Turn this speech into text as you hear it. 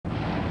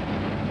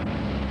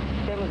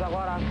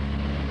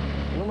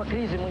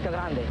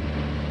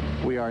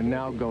We are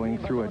now going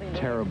through a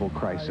terrible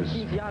crisis,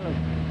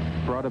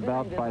 brought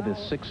about by the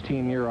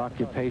 16-year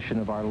occupation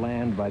of our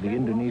land by the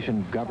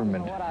Indonesian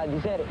government.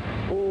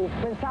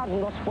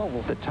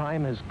 The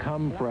time has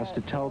come for us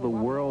to tell the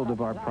world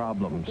of our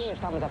problems.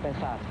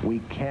 We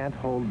can't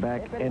hold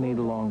back any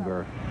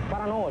longer.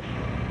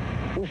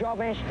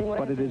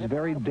 But it is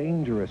very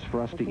dangerous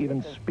for us to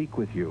even speak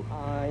with you.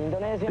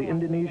 The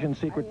Indonesian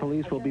secret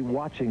police will be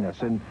watching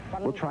us and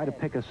will try to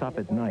pick us up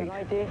at night.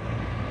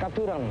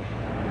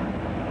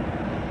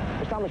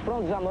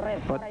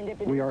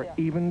 But we are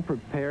even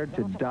prepared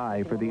to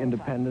die for the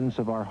independence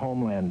of our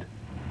homeland,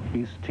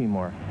 East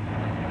Timor.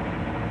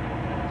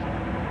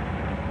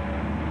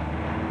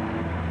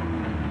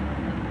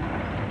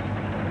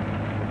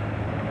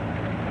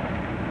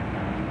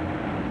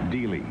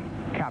 Dili,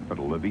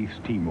 capital of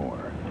East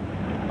Timor.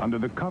 Under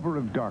the cover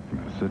of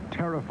darkness, a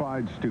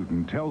terrified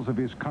student tells of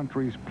his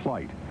country's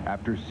plight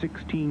after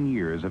 16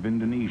 years of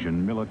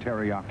Indonesian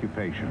military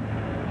occupation.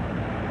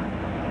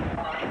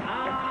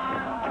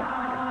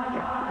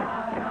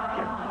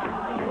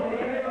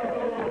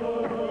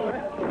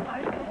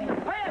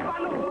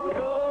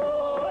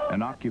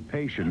 An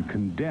occupation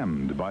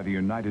condemned by the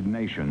United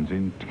Nations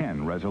in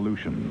 10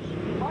 resolutions.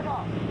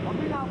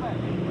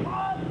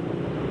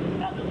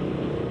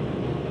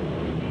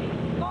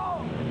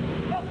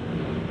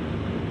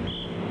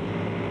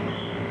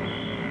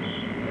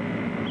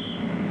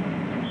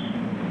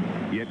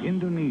 Yet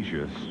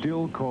Indonesia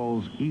still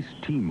calls East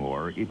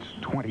Timor its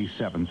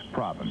 27th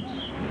province.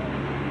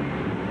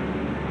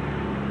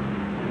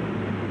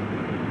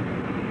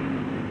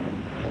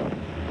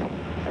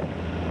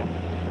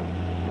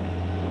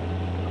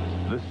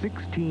 The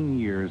 16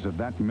 years of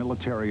that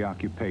military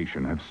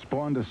occupation have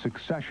spawned a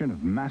succession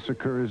of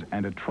massacres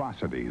and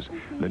atrocities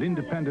that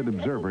independent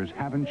observers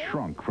haven't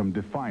shrunk from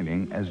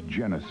defining as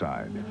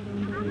genocide.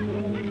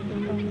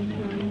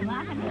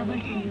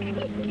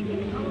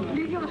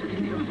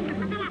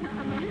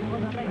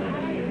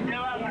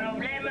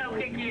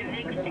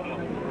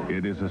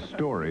 It is a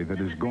story that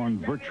has gone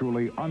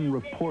virtually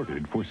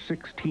unreported for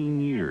 16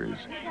 years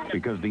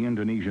because the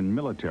Indonesian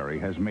military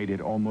has made it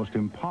almost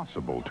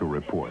impossible to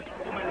report.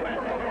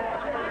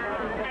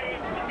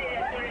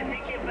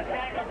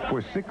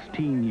 For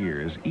 16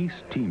 years,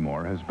 East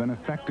Timor has been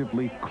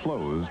effectively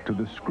closed to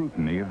the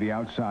scrutiny of the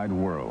outside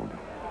world,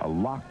 a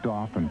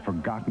locked-off and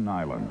forgotten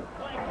island,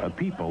 a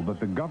people that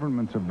the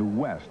governments of the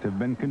West have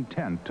been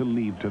content to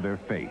leave to their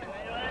fate.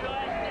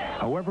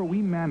 However,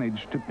 we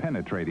managed to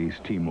penetrate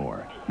East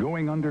Timor,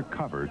 going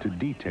undercover to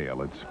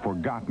detail its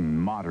forgotten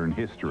modern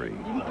history.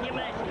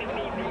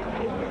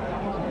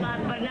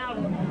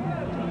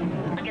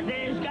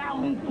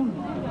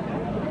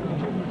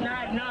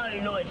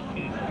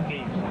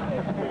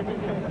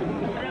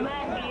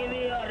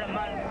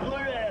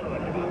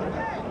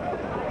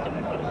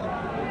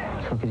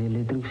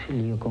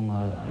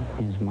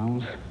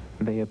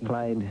 They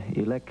applied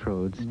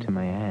electrodes to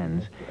my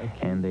hands,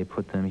 and they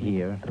put them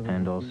here,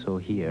 and also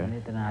here,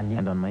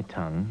 and on my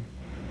tongue,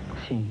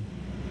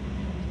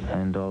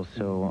 and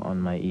also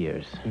on my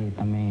ears.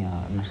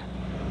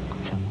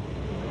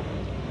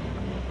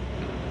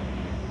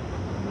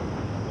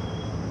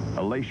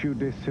 Alessio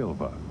de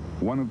Silva,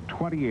 one of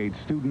 28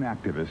 student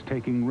activists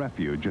taking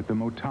refuge at the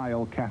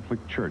Motile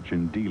Catholic Church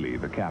in Dili,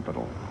 the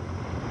capital.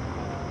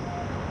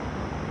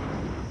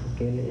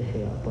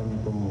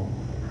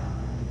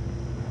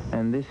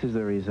 And this is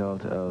the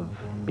result of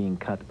being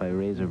cut by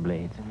razor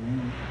blades.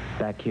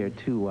 Back here,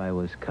 too, I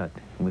was cut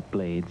with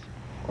blades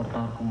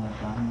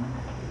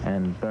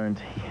and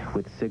burnt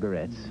with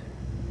cigarettes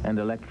and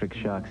electric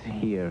shocks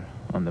here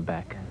on the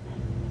back.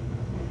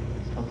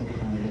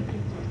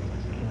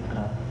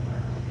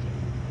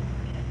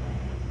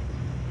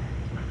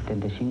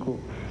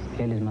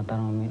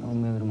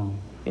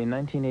 In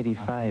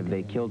 1985,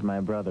 they killed my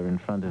brother in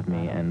front of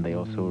me, and they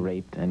also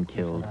raped and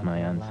killed my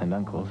aunts and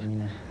uncles,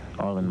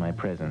 all in my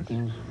presence.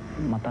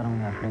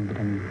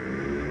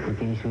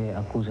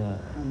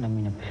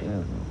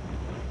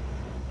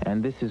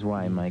 And this is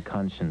why my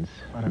conscience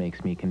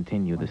makes me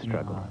continue the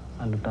struggle.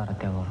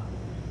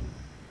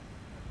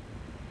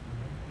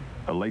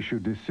 Alessio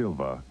de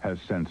Silva has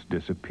since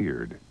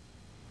disappeared.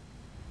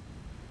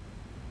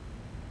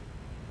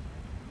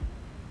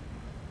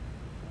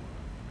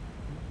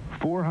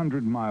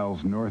 "400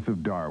 miles north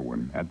of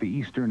Darwin, at the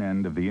eastern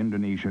end of the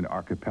Indonesian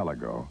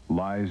archipelago,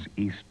 lies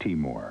East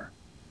Timor.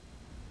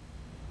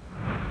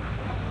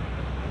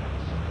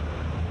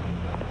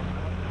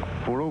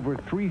 For over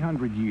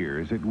 300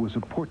 years, it was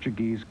a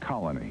Portuguese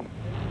colony.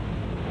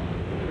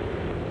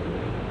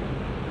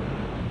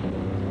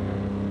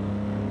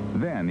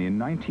 Then, in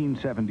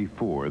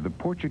 1974, the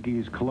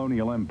Portuguese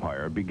colonial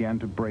empire began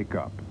to break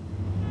up.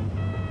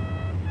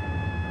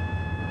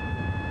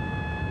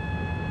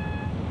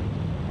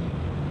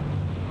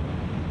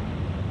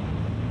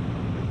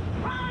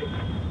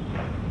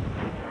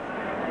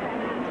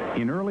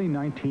 In early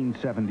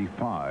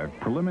 1975,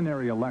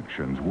 preliminary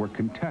elections were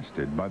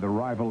contested by the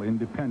rival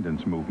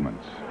independence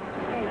movements.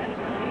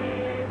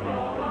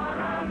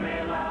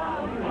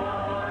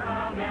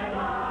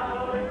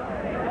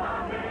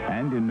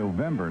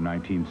 December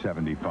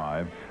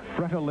 1975,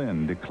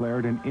 Fretilin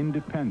declared an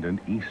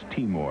independent East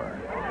Timor.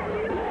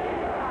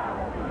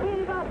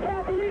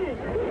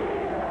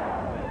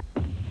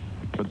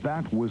 But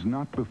that was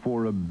not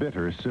before a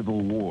bitter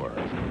civil war,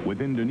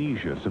 with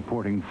Indonesia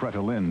supporting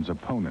Fretilin's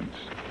opponents.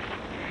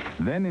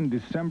 Then in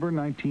December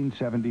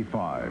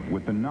 1975,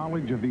 with the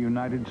knowledge of the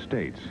United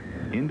States,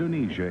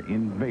 Indonesia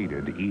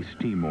invaded East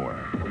Timor.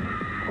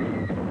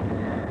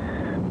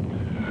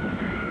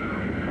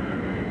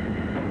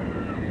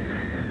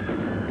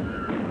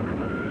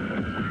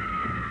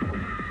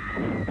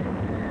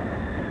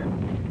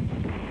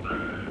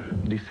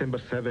 December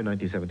 7,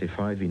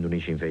 1975,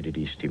 Indonesia invaded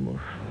East Timor.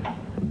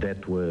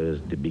 That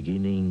was the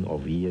beginning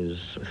of years,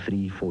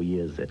 3-4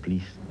 years at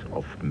least,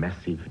 of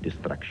massive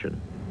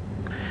destruction.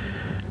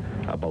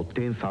 About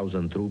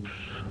 10,000 troops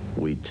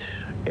with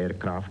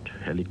aircraft,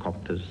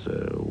 helicopters,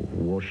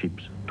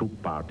 warships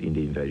took part in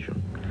the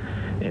invasion.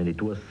 And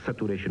it was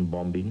saturation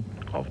bombing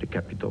of the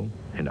capital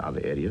and other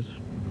areas,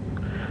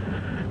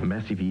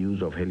 massive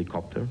use of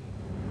helicopter,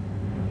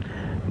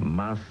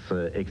 mass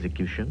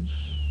executions,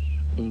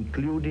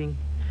 including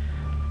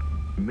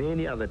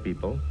many other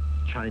people,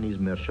 Chinese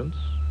merchants,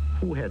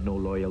 who had no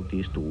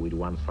loyalties to with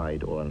one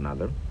side or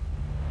another.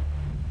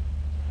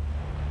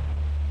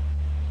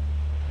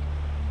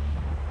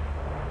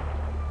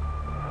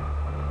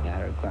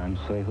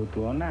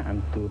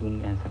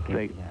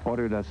 They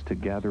ordered us to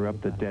gather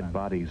up the dead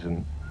bodies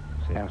and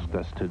asked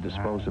us to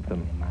dispose of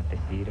them.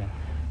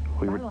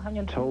 We were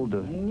told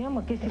to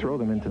throw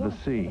them into the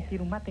sea.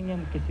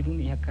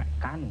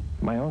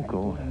 My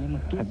uncle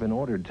had been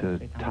ordered to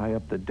tie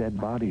up the dead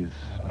bodies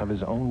of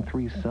his own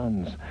 3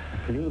 sons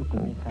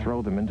and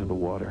throw them into the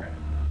water.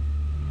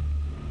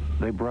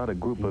 They brought a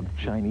group of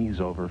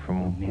Chinese over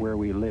from where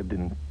we lived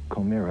in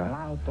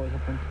Comira.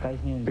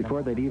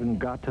 Before they'd even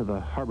got to the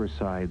harbor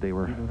side, they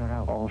were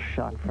all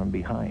shot from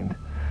behind.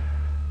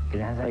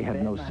 They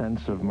had no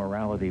sense of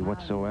morality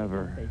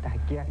whatsoever.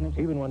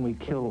 Even when we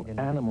kill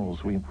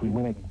animals, we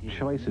make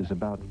choices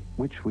about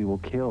which we will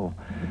kill.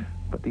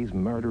 But these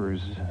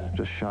murderers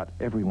just shot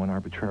everyone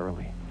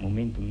arbitrarily.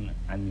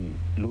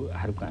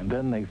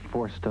 Then they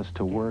forced us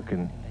to work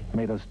and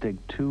made us dig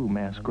 2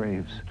 mass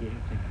graves.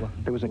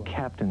 There was a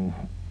captain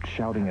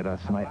shouting at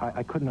us, and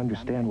I couldn't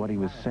understand what he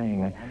was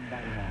saying.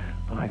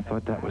 I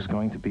thought that was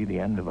going to be the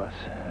end of us.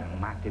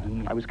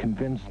 I was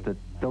convinced that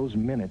those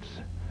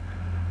minutes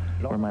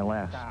were my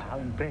last,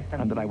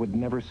 and that I would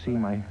never see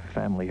my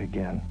family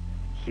again.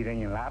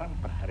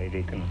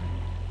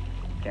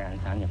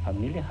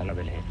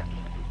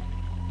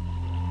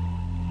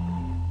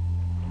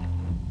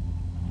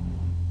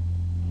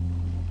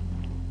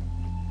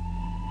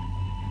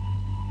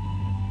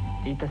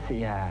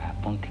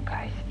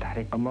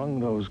 Among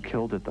those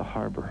killed at the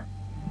harbor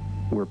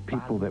were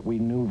people that we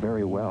knew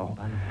very well.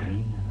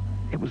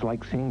 It was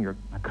like seeing your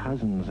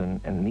cousins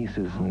and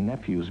nieces and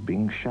nephews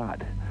being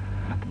shot.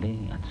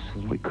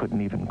 We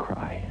couldn't even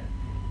cry.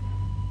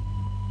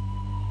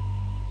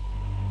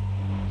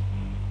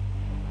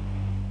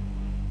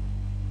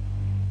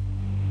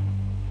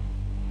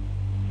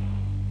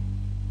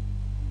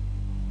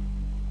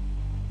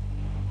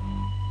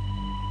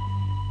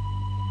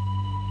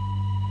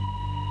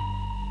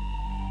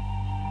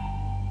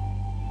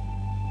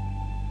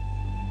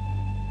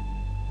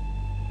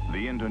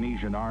 The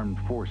Indonesian armed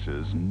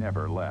forces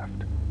never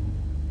left.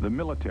 The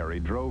military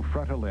drove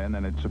Fretilin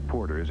and its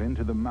supporters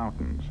into the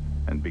mountains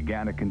and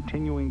began a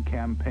continuing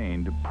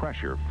campaign to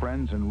pressure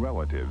friends and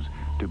relatives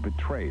to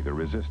betray the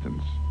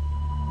resistance.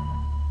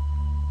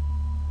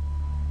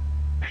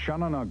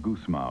 Shanana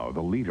Gusmao,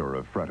 the leader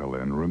of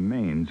Fretilin,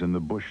 remains in the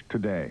bush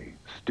today,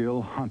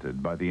 still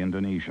hunted by the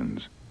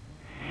Indonesians.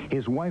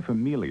 His wife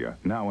Amelia,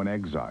 now in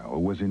exile,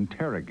 was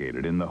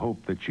interrogated in the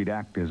hope that she'd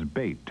act as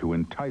bait to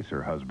entice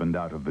her husband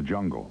out of the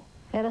jungle.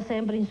 Era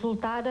sempre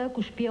insultada,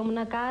 cuspiam-me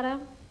na cara.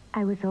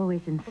 I was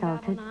always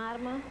insulted.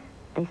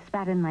 They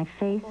spat in my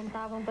face.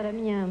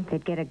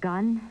 They'd get a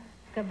gun,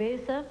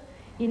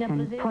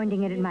 and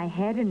pointing it at my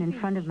head and in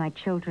front of my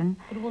children,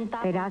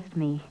 they'd asked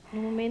me,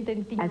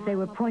 as they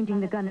were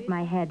pointing the gun at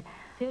my head,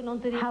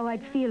 how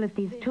I'd feel if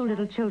these 2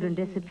 little children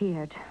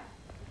disappeared.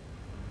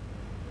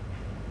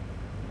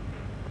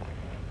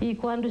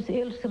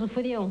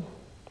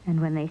 And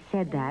when they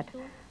said that,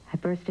 I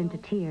burst into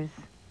tears.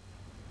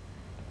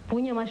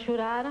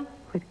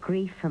 With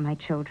grief for my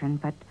children,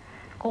 but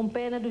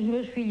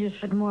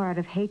more out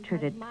of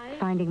hatred at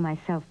finding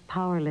myself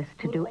powerless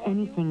to do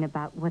anything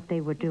about what they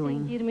were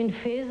doing. They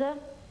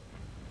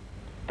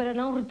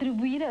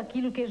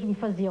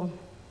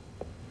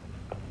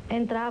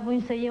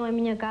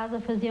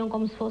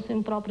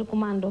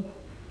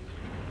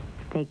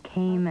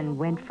came and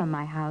went from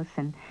my house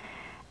and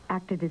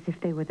acted as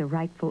if they were the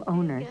rightful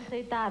owners.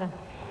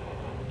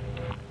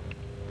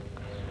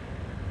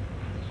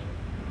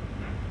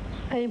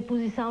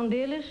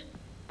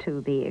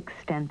 To the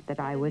extent that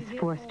I was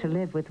forced to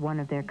live with one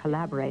of their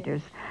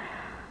collaborators,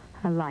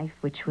 a life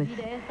which was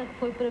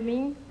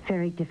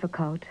very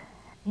difficult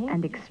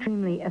and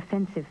extremely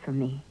offensive for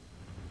me.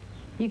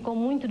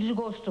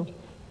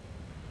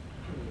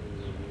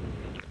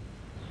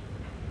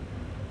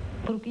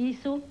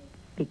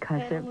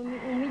 because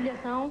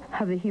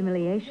of the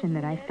humiliation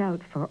that I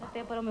felt for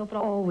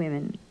all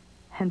women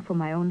and for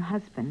my own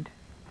husband.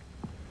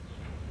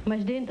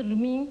 But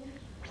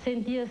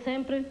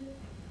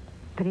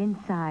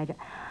inside,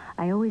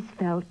 I always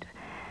felt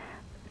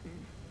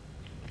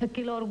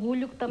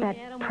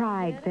that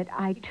pride that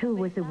I too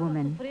was a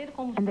woman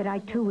and that I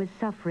too was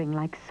suffering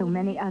like so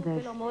many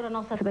others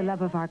for the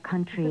love of our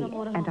country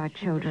and our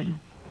children.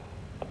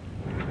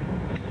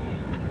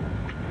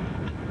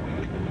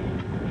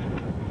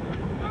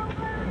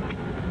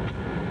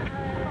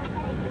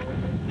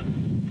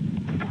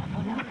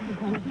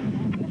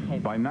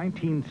 By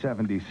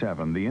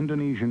 1977, the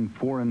Indonesian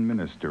foreign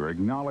minister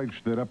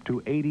acknowledged that up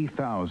to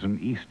 80,000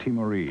 East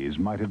Timorese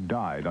might have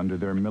died under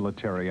their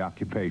military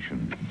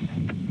occupation.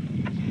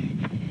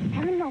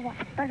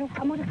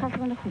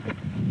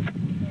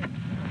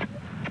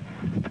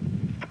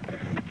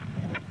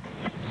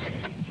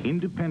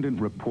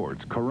 Independent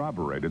reports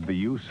corroborated the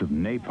use of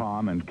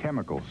napalm and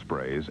chemical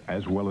sprays,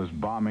 as well as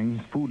bombing,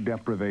 food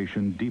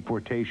deprivation,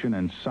 deportation,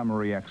 and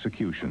summary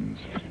executions.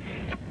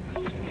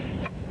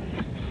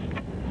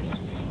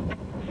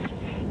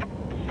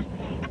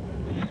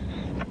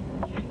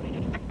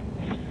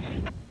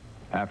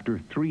 After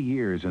 3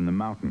 years in the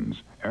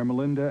mountains,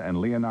 Ermelinda and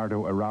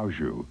Leonardo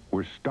Araujo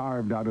were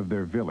starved out of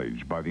their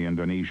village by the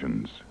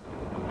Indonesians.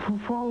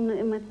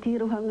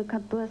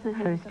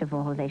 First of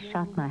all, they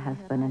shot my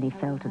husband and he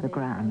fell to the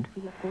ground.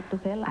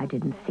 I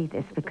didn't see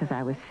this because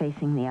I was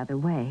facing the other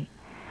way.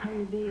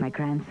 My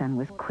grandson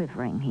was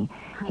quivering.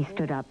 He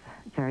stood up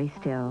very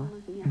still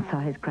and saw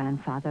his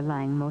grandfather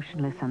lying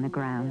motionless on the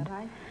ground.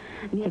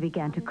 He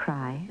began to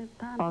cry.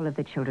 All of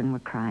the children were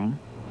crying.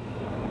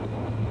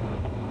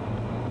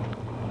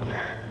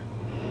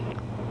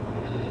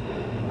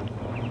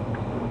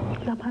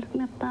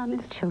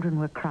 Children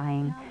were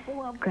crying,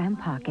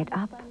 "Grandpa, get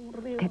up,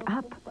 get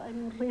up.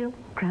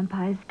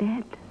 Grandpa is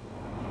dead."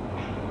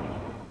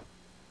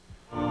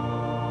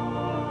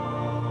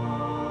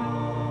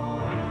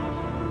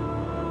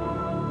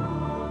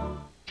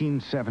 In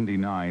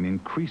 1979,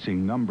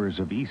 increasing numbers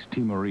of East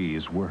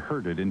Timorese were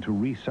herded into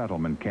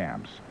resettlement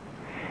camps.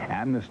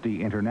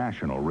 Amnesty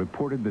International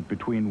reported that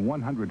between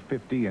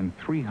 150 and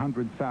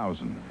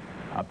 300,000,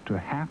 up to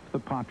half the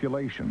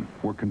population,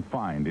 were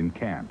confined in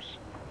camps.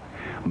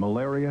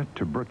 Malaria,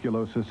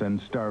 tuberculosis,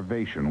 and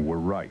starvation were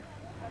rife.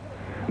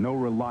 No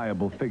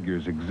reliable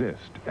figures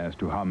exist as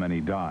to how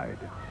many died.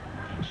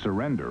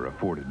 Surrender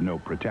afforded no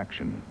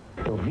protection.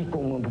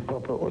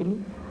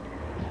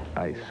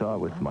 I saw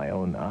with my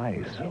own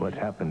eyes what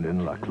happened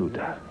in La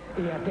Cluta.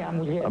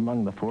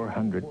 Among the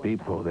 400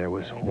 people, there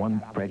was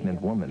one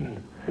pregnant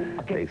woman.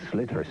 They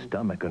slit her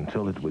stomach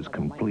until it was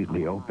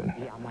completely open.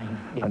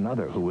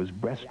 Another who was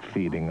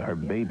breastfeeding her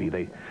baby,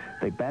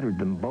 they battered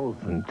them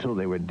both until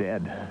they were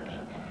dead.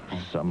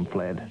 Some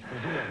fled.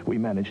 We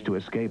managed to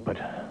escape, but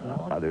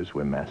others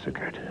were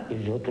massacred.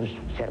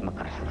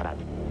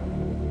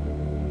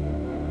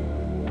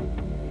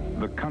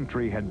 The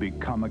country had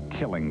become a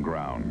killing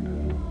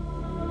ground.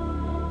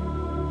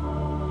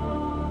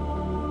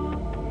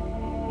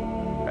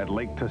 At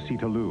Lake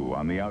Tasitalu,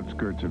 on the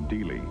outskirts of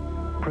Dili,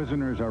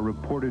 prisoners are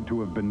reported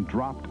to have been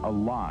dropped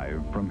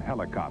alive from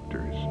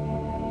helicopters.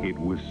 It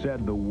was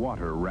said the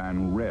water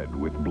ran red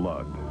with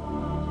blood.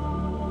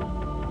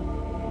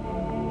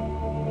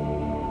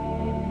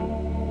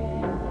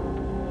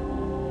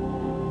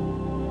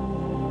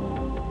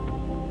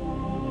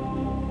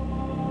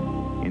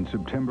 In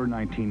September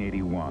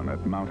 1981,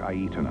 at Mount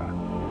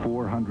Aitana,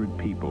 400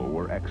 people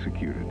were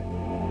executed.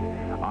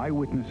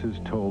 Eyewitnesses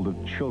told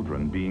of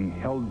children being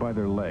held by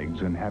their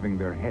legs and having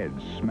their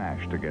heads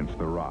smashed against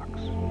the rocks.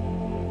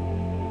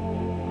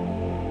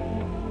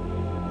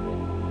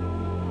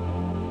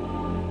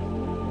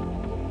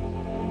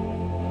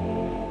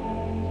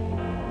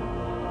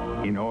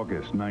 In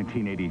August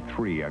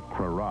 1983 at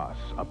Kraras,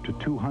 up to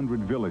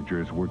 200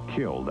 villagers were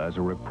killed as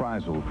a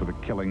reprisal for the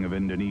killing of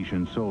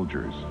Indonesian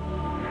soldiers.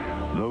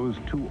 Those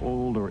too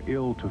old or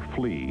ill to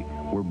flee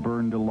were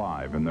burned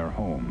alive in their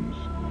homes.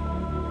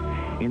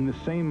 In the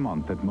same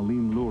month at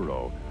Malim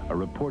Luro, a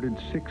reported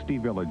 60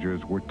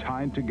 villagers were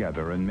tied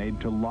together and made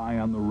to lie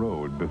on the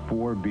road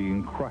before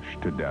being crushed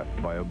to death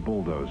by a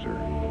bulldozer.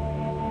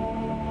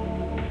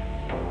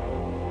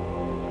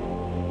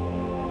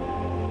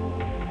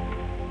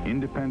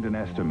 Independent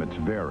estimates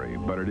vary,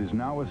 but it is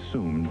now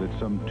assumed that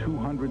some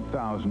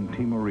 200,000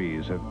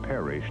 Timorese have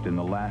perished in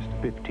the last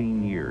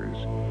 15 years,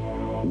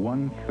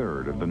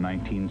 1/3 of the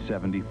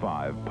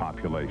 1975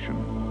 population.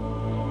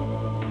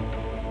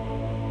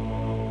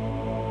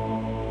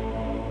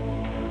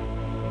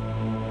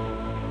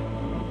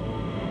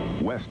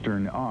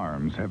 Western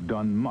arms have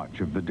done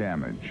much of the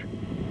damage.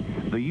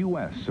 The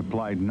U.S.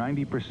 supplied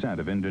 90%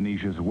 of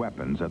Indonesia's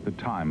weapons at the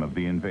time of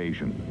the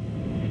invasion.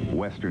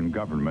 Western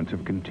governments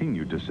have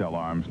continued to sell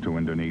arms to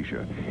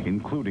Indonesia,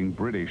 including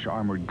British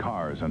armored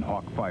cars and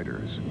Hawk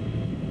fighters.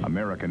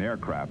 American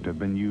aircraft have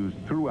been used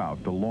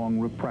throughout the long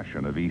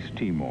repression of East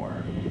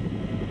Timor.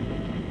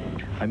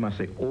 I must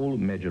say all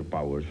major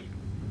powers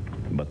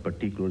but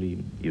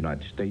particularly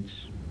United States,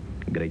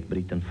 Great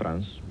Britain,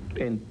 France,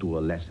 and to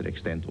a lesser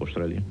extent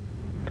Australia,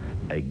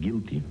 are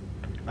guilty,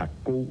 are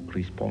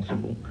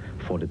co-responsible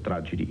for the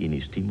tragedy in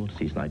East Timor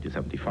since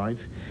 1975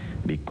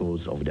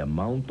 because of the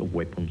amount of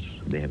weapons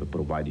they have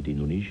provided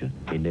Indonesia,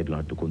 enabling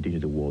her to continue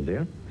the war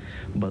there,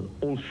 but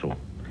also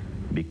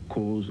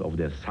because of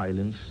their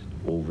silence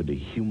over the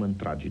human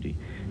tragedy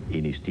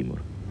in East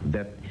Timor.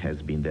 That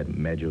has been their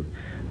major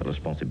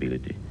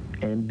responsibility.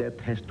 And that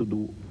has to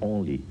do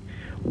only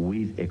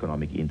with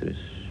economic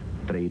interests,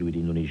 trade with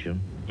Indonesia,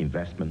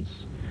 investments,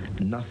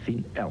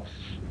 nothing else.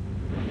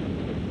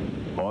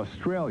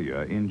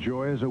 Australia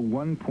enjoys a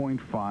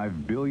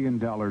 $1.5 billion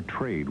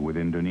trade with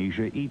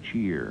Indonesia each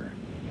year.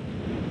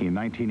 In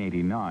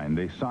 1989,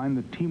 they signed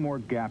the Timor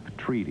Gap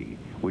Treaty,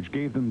 which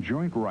gave them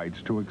joint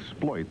rights to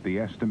exploit the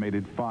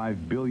estimated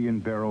 5 billion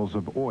barrels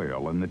of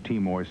oil in the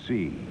Timor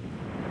Sea.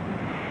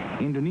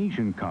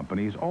 Indonesian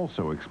companies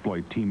also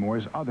exploit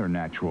Timor's other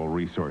natural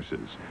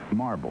resources,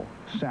 marble,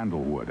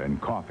 sandalwood,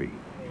 and coffee.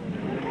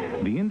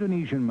 The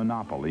Indonesian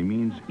monopoly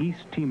means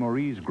East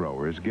Timorese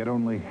growers get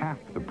only half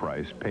the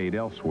price paid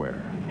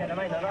elsewhere.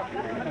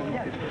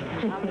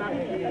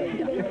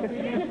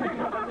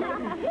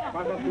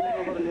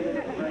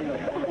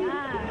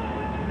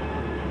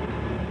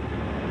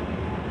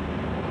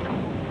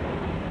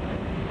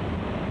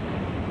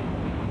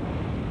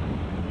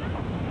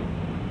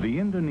 The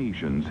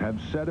Indonesians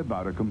have set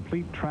about a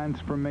complete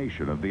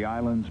transformation of the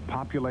island's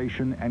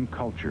population and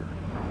culture.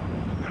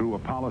 Through a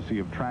policy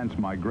of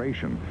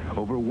transmigration,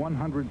 over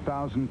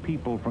 100,000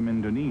 people from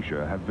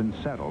Indonesia have been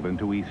settled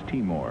into East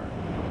Timor.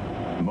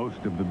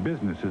 Most of the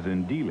businesses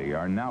in Dili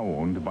are now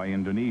owned by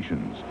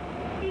Indonesians.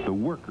 The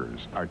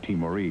workers are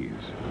Timorese.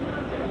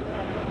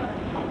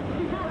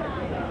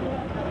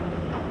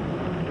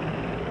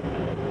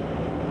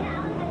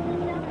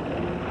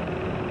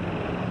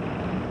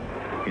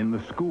 In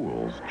the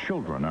schools,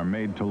 children are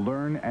made to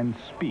learn and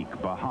speak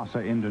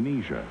Bahasa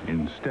Indonesia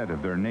instead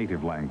of their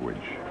native language.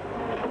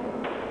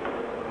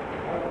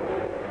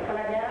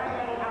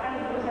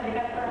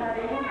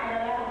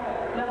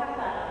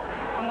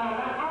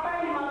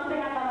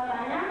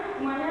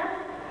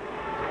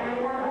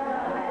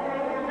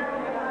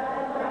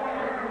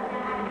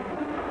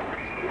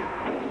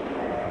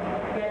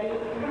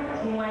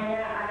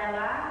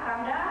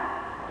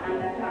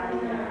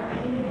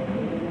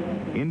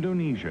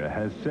 Indonesia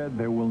has said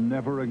there will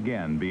never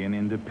again be an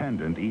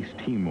independent East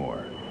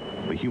Timor.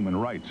 The human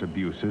rights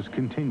abuses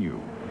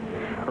continue.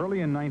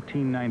 Early in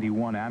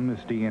 1991,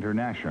 Amnesty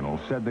International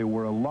said they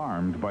were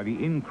alarmed by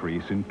the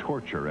increase in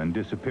torture and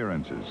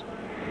disappearances.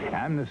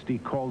 Amnesty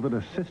called it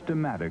a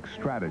systematic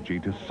strategy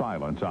to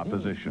silence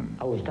opposition.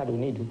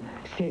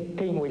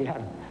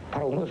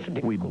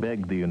 We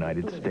beg the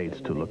United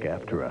States to look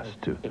after us,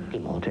 to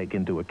take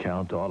into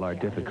account all our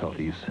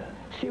difficulties.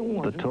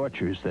 The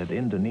tortures that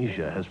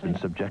Indonesia has been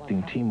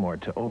subjecting Timor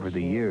to over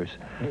the years.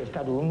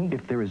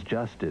 If there is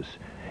justice,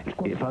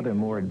 if other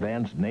more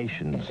advanced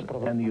nations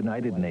and the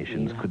United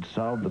Nations could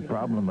solve the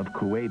problem of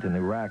Kuwait and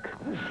Iraq,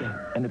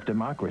 and if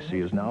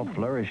democracy is now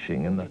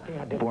flourishing in the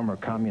former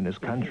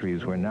communist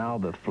countries where now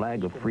the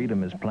flag of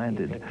freedom is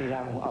planted,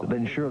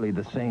 then surely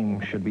the same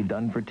should be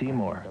done for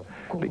Timor,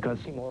 because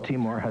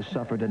Timor has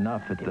suffered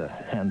enough at the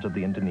hands of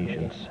the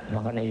Indonesians.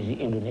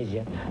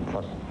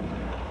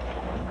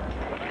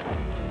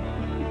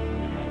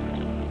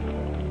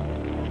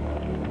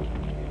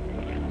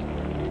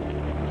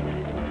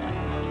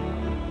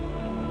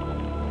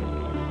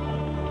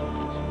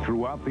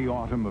 Throughout the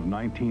autumn of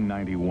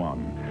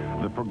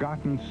 1991, the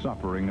forgotten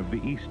suffering of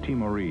the East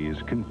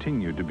Timorese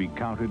continued to be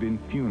counted in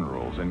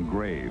funerals and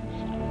graves.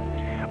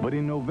 But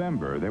in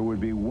November, there would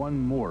be one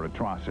more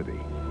atrocity.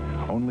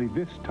 Only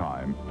this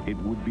time, it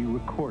would be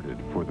recorded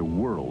for the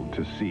world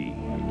to see.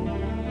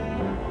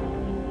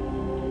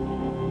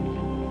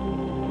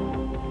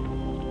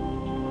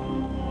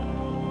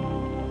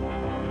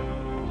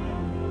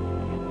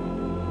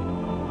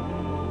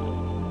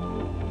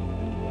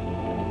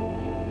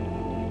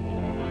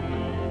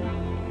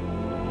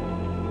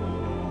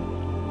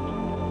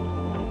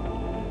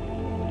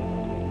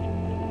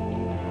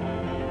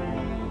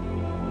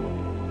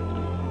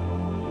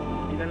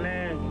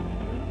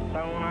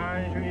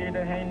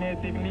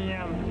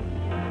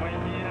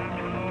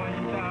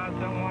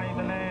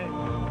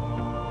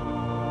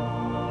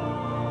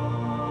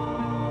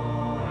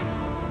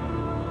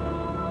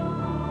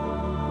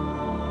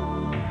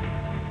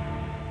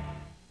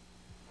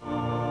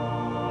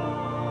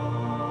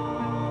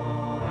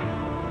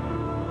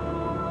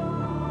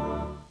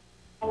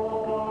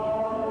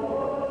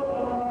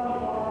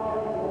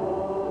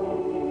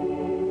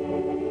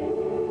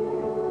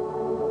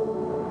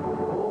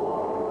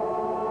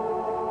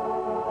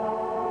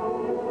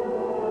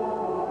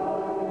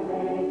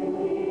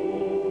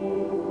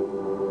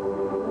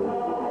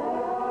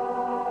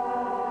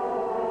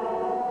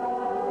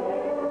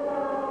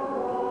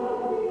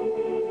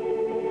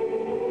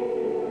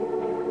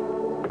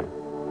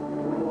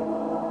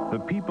 The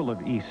people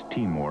of East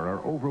Timor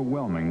are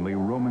overwhelmingly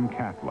Roman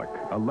Catholic,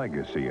 a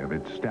legacy of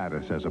its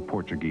status as a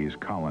Portuguese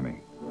colony.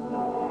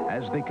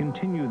 As they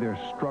continue their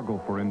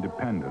struggle for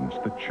independence,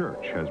 the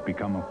church has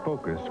become a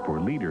focus for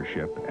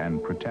leadership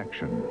and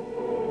protection.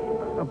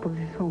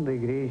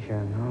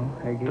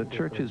 The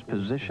church's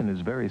position is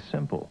very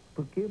simple.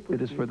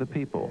 It is for the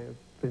people.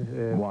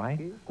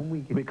 Why?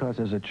 Because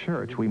as a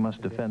church, we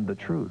must defend the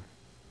truth.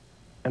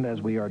 And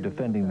as we are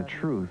defending the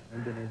truth,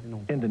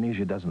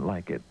 Indonesia doesn't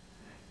like it.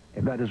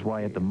 That is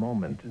why at the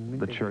moment,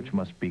 the church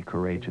must be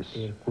courageous.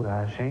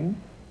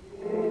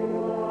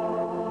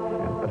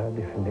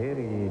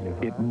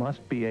 It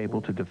must be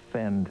able to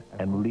defend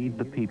and lead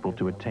the people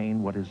to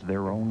attain what is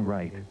their own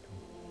right.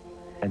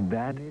 And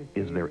that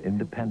is their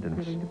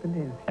independence.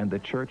 And the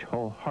church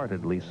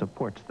wholeheartedly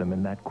supports them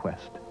in that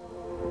quest.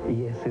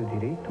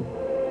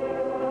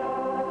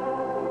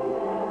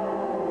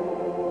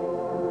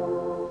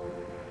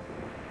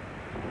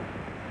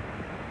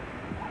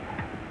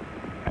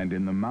 And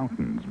in the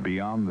mountains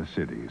beyond the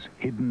cities,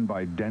 hidden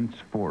by dense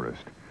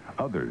forest,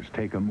 others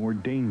take a more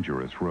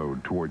dangerous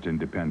road towards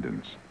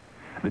independence.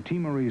 The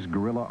Timorese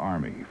guerrilla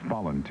army,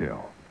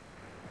 Voluntil.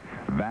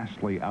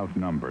 Vastly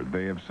outnumbered,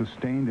 they have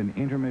sustained an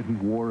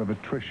intermittent war of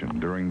attrition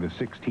during the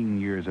 16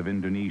 years of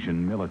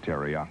Indonesian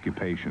military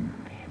occupation.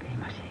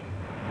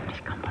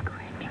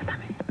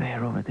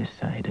 They're over this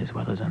side as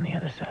well as on the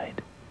other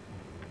side.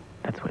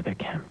 That's where they're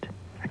camped.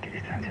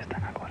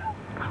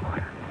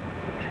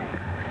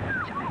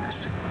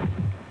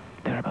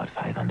 They're about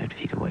 500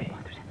 feet away.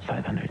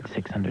 500,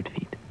 600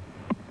 feet.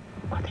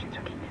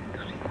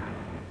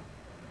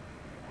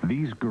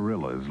 These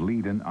guerrillas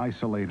lead an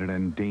isolated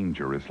and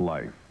dangerous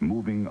life,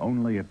 moving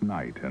only at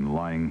night and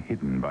lying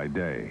hidden by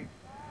day.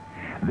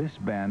 This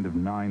band of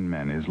 9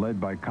 men is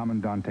led by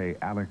Comandante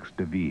Alex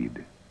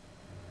David.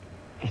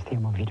 This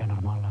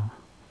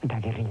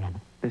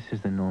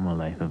is the normal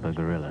life of a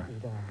guerrilla.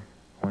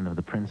 One of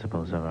the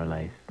principles of our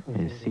life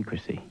is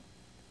secrecy.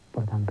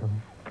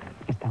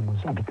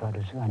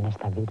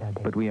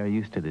 But we are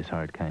used to this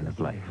hard kind of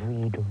life.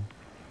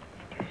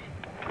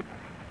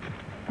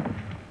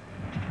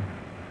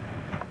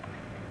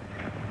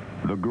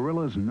 The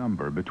guerrillas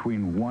number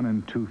between 1,000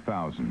 and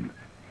 2,000.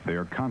 They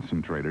are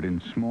concentrated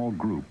in small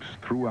groups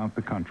throughout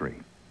the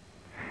country.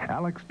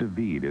 Alex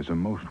David is a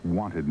most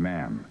wanted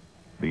man.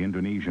 The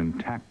Indonesian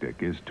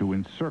tactic is to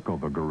encircle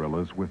the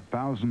guerrillas with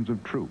thousands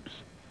of troops.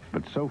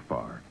 But so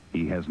far,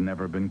 he has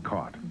never been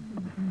caught.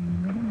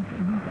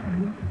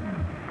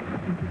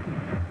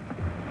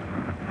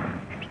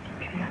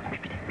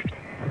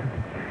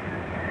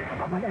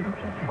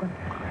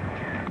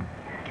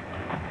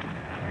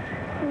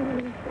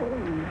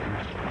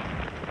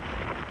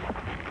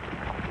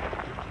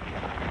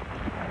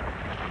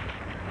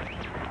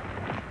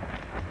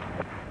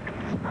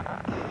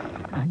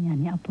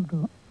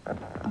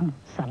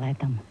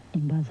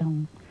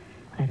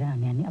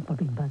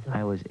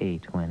 I was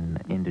 8 when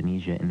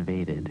Indonesia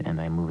invaded and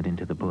I moved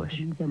into the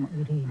bush.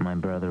 My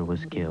brother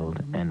was killed,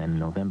 and in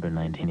November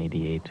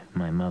 1988,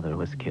 my mother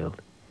was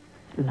killed.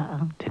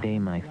 Today,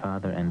 my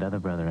father and other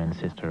brother and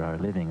sister are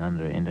living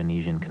under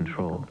Indonesian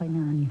control.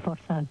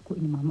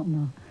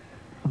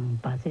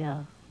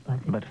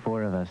 But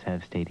 4 of us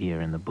have stayed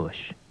here in the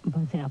bush.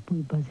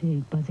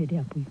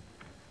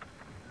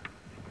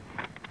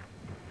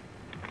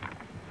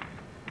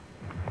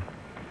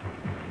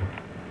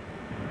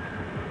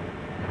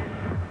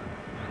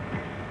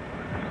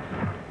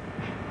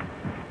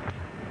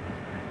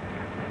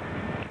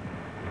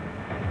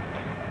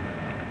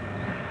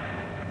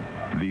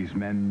 These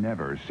men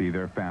never see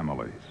their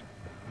families.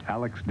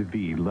 Alex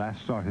David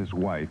last saw his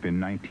wife in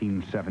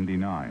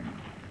 1979.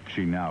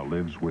 She now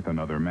lives with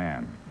another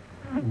man.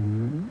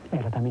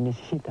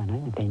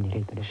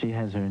 She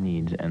has her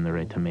needs and the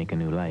right to make a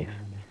new life.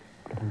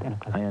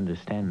 I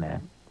understand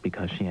that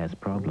because she has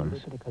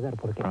problems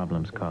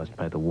caused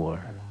by the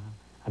war.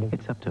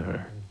 It's up to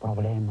her.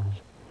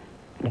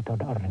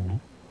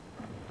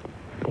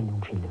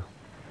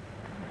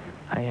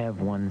 I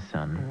have one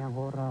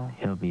son.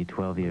 He'll be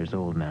 12 years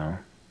old now.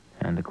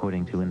 And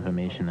according to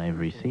information I've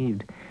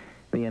received,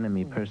 the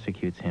enemy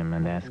persecutes him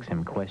and asks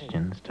him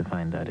questions to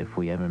find out if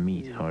we ever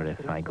meet or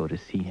if I go to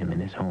see him in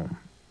his home.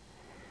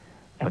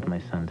 But my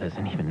son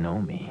doesn't even know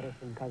me.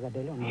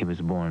 He was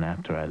born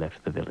after I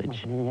left the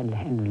village.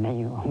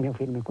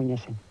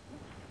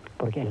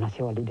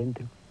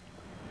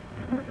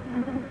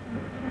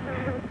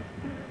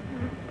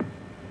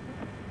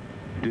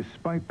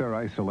 Despite their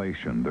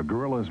isolation, the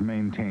guerrillas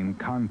maintain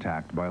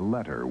contact by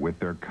letter with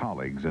their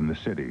colleagues in the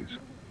cities.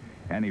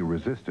 Any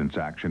resistance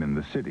action in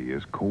the city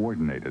is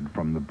coordinated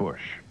from the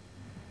bush.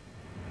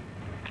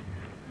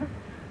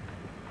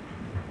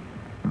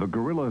 The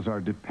guerrillas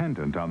are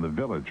dependent on the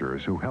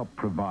villagers who help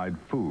provide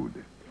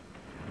food.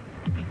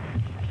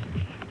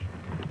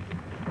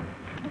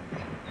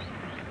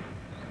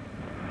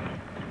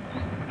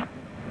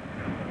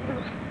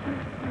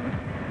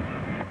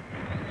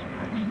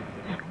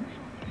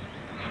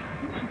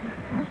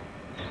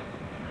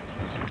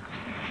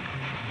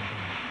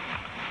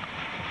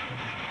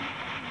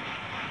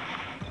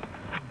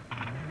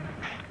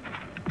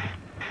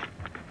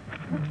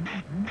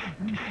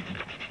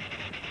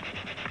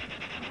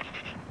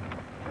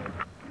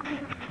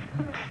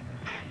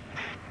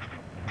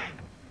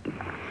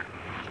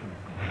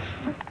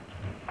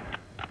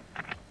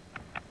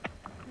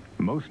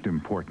 Most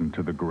important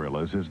to the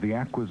guerrillas is the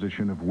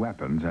acquisition of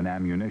weapons and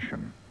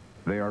ammunition.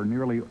 They are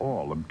nearly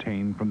all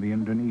obtained from the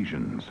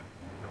Indonesians.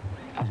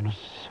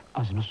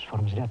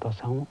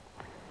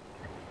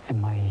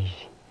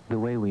 The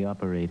way we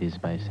operate is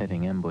by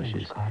setting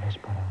ambushes.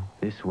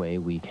 This way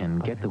we can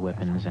get the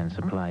weapons and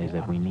supplies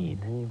that we need.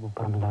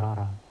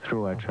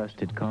 Through our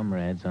trusted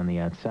comrades on the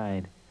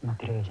outside,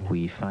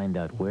 we find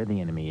out where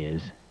the enemy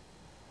is,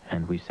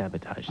 and we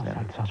sabotage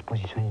them.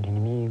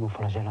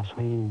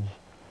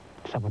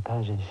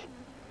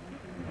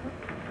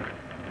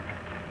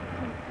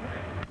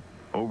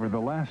 Over the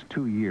last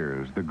 2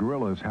 years, the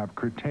guerrillas have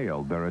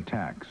curtailed their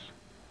attacks.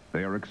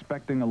 They are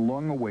expecting a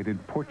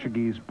long-awaited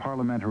Portuguese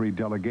parliamentary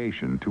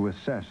delegation to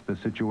assess the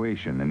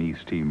situation in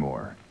East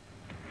Timor.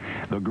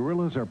 The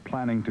guerrillas are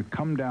planning to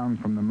come down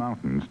from the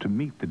mountains to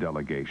meet the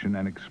delegation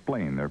and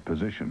explain their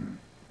position.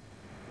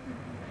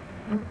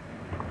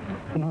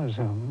 Nós,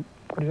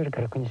 por isso,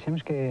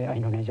 reconhecemos que a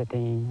Indonésia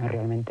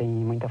realmente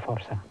tem muita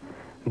força.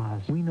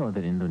 We know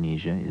that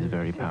Indonesia is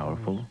very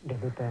powerful,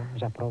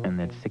 and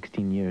that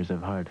 16 years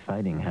of hard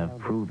fighting have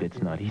proved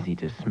it's not easy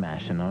to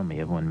smash an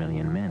army of 1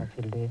 million men.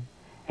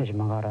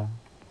 Esmagar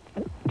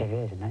de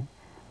vez, né?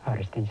 A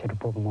resistência do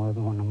povo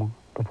móvel,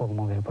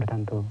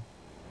 portanto,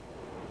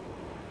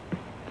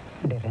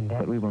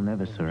 but we will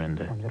never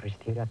surrender.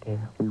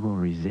 We will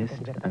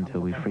resist until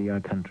we free our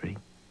country,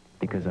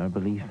 because our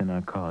belief in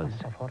our cause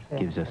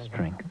gives us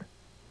strength.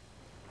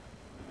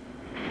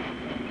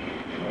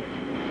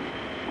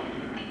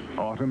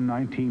 Autumn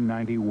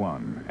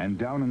 1991, and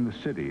down in the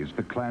cities,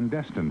 the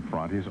clandestine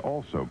front is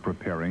also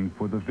preparing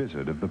for the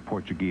visit of the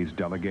Portuguese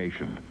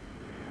delegation.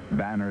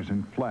 Banners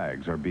and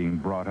flags are being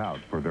brought out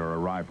for their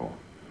arrival.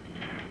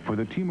 For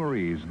the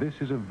Timorese,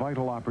 this is a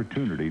vital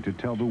opportunity to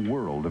tell the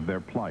world of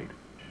their plight.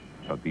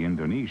 But the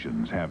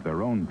Indonesians have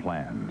their own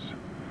plans.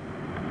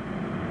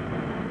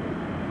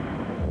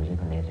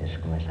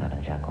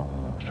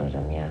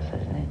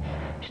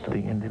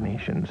 The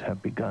Indonesians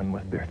have begun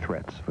with their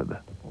threats for the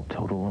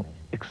total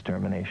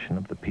extermination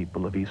of the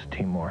people of East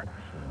Timor,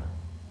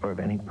 or of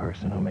any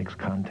person who makes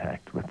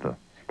contact with the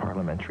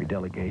parliamentary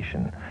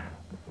delegation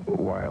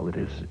while it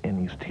is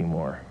in East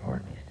Timor,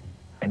 or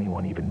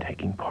anyone even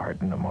taking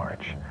part in a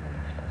march.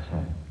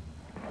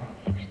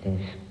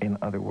 In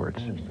other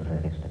words,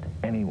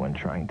 anyone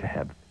trying to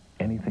have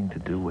anything to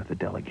do with the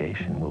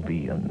delegation will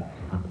be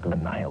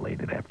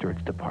annihilated after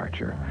its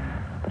departure.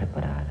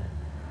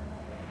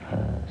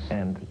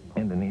 And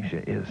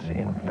Indonesia is,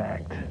 in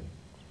fact,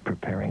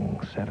 preparing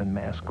 7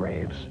 mass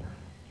graves,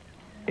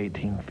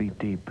 18 feet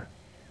deep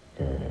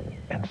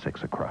and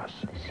 6 across.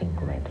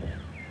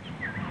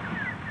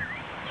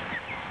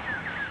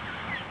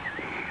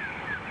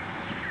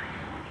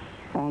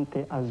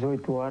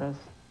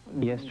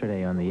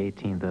 Yesterday, on the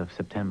 18th of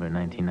September,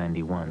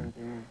 1991,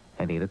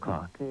 at 8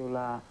 o'clock,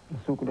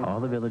 all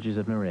the villagers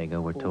of Narega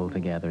were told to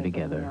gather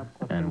together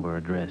and were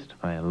addressed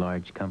by a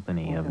large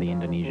company of the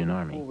Indonesian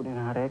army.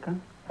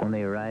 When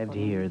they arrived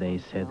here, they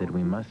said that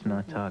we must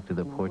not talk to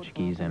the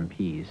Portuguese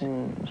MPs.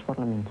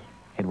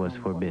 It was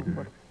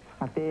forbidden.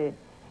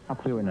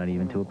 We were not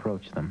even to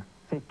approach them.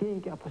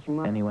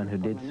 Anyone who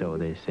did so,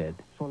 they said,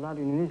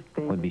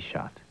 would be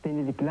shot.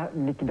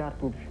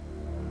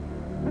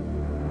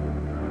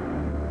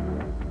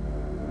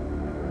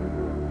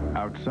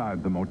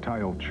 Outside the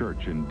Motail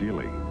Church in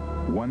Dili,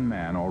 1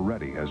 man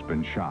already has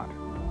been shot.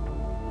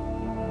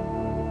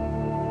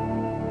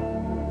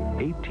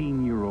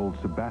 18-year-old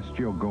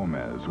Sebastião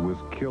Gomez was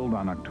killed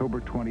on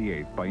October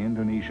 28th by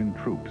Indonesian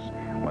troops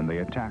when they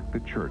attacked the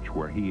church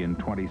where he and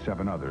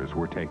 27 others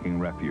were taking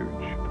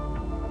refuge.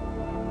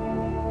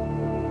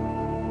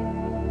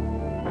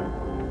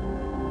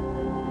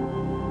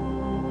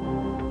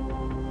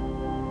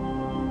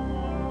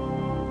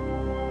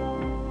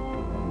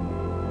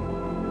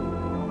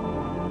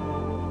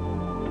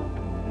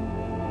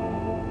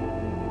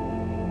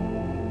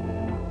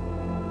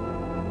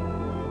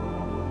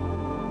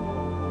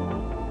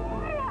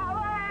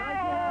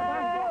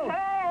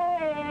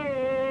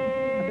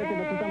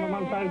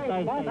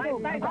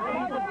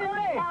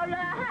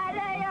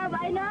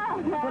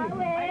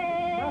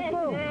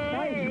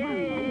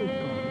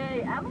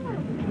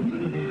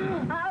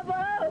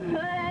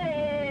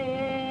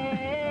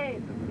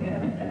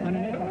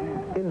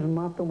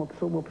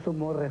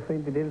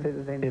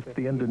 If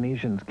the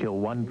Indonesians kill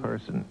 1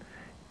 person,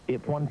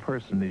 if 1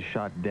 person is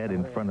shot dead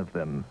in front of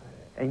them,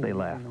 they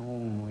laugh.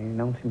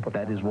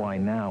 That is why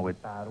now it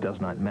does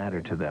not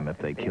matter to them if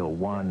they kill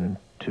 1,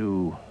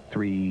 2,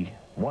 3,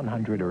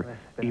 100, or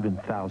even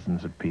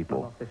thousands of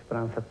people.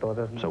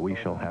 So we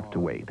shall have to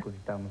wait.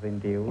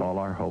 All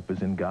our hope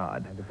is in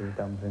God.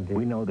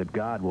 We know that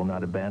God will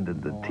not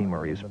abandon the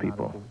Timorese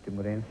people.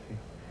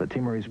 The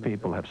Timorese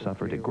people have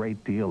suffered a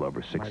great deal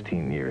over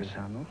 16 years.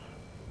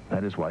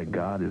 That is why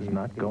God is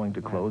not going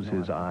to close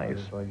his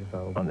eyes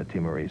on the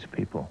Timorese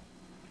people.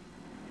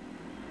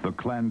 The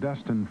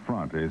clandestine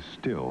front is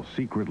still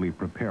secretly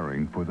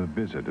preparing for the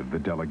visit of the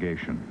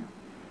delegation.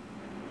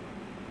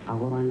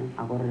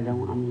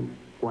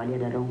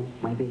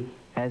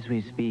 As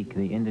we speak,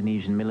 the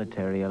Indonesian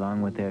military,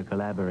 along with their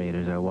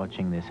collaborators, are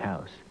watching this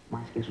house.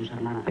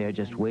 They are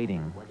just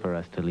waiting for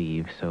us to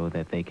leave so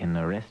that they can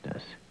arrest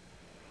us.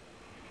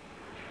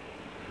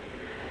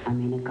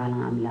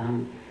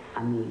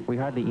 We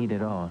hardly eat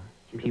at all.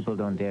 People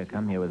don't dare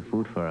come here with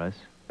food for us.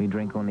 We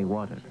drink only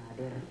water.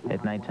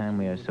 At nighttime,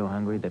 we are so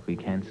hungry that we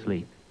can't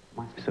sleep.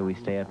 So we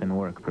stay up and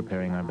work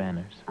preparing our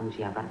banners.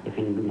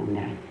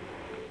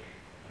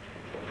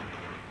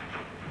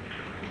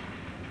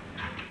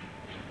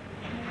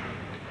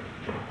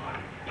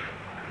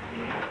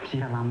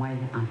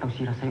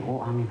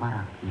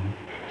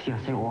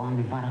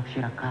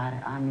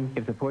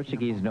 If the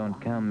Portuguese don't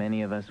come,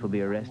 many of us will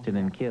be arrested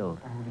and killed.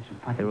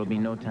 There will be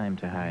no time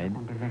to hide.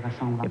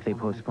 If they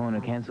postpone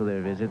or cancel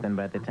their visit, then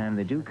by the time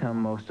they do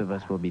come, most of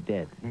us will be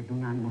dead.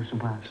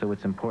 So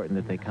it's important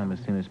that they come as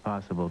soon as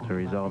possible to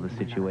resolve the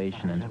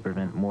situation and to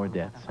prevent more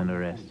deaths and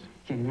arrests.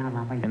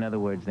 In other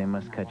words, they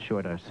must cut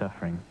short our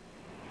suffering.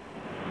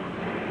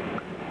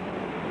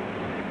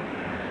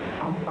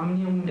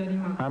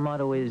 Our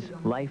motto is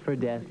life or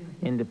death,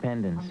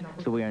 independence.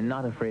 So we are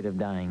not afraid of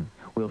dying.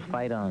 We'll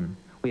fight on.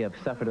 We have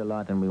suffered a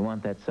lot and we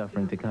want that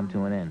suffering to come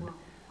to an end.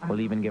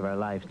 We'll even give our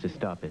lives to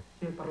stop it.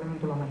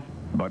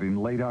 But in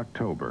late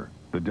October,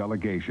 the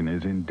delegation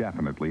is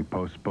indefinitely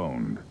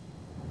postponed.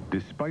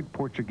 Despite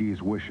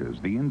Portuguese wishes,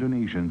 the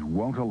Indonesians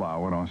won't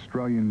allow an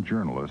Australian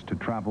journalist to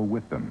travel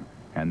with them,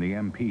 and the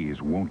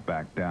MPs won't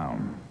back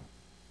down.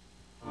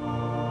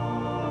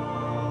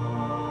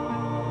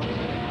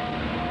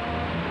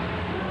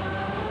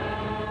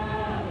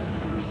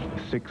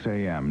 6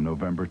 a.m.,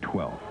 November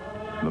 12th,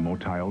 the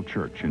Motile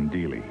Church in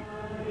Dili.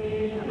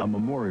 A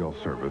memorial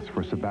service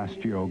for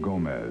Sebastião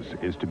Gomez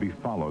is to be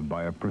followed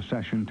by a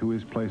procession to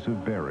his place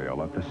of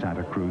burial at the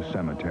Santa Cruz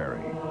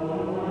Cemetery.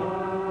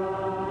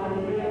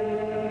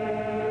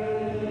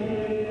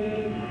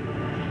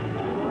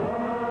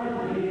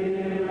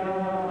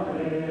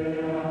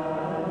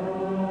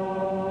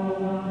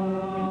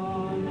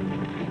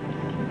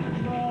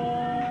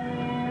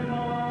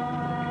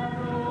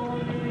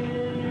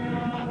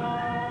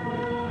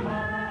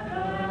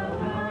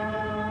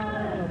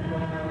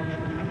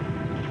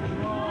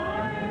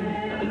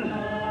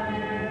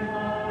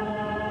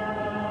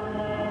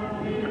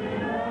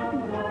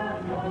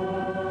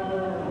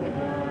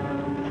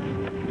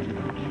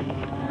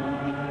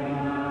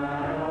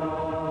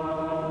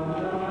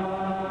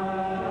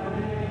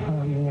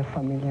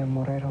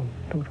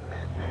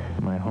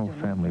 My whole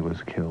family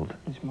was killed.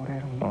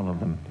 All of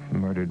them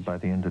murdered by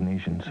the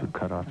Indonesians who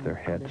cut off their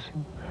heads.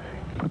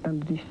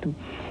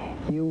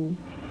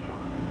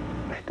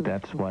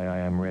 That's why I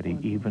am ready,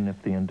 even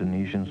if the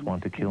Indonesians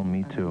want to kill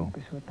me too.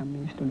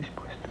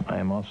 I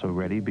am also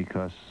ready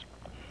because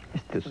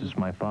this is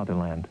my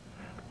fatherland.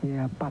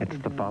 It's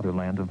the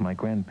fatherland of my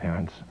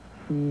grandparents.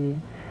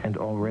 And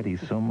already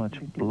so much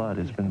blood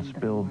has been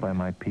spilled by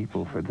my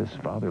people for this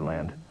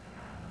fatherland.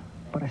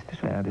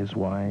 That is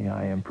why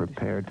I am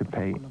prepared to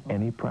pay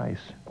any price,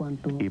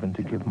 even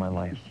to give my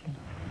life.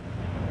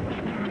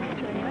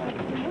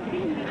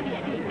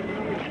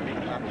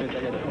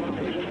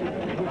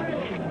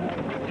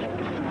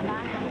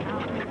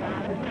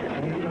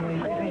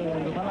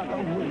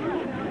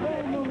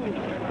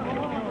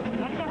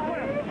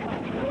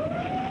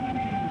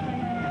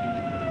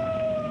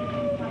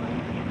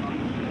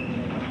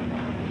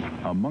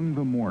 Among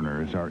the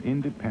mourners are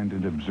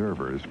independent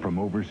observers from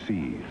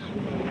overseas.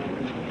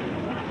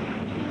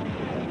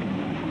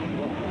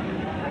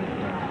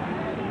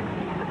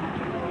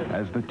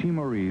 As the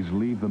Timorese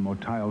leave the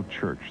Motile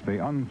Church, they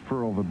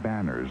unfurl the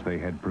banners they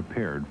had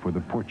prepared for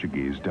the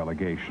Portuguese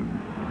delegation.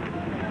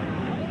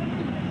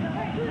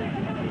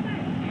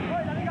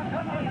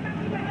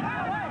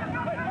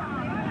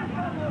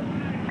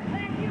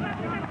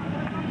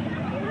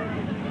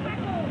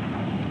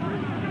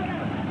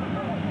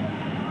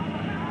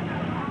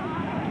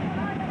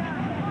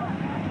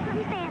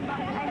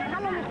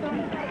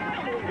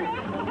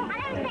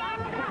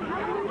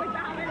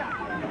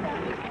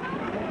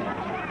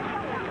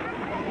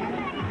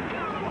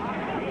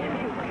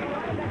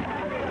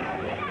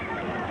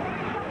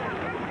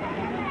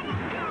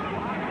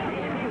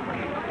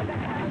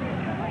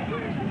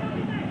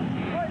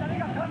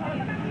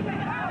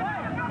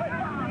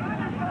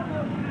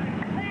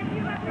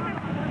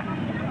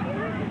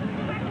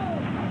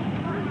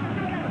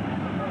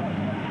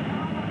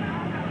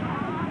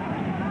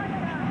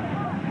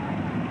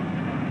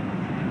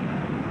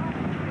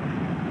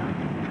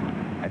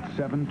 At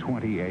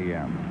 7:20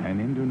 a.m., an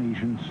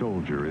Indonesian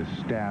soldier is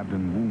stabbed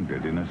and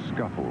wounded in a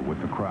scuffle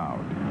with the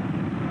crowd.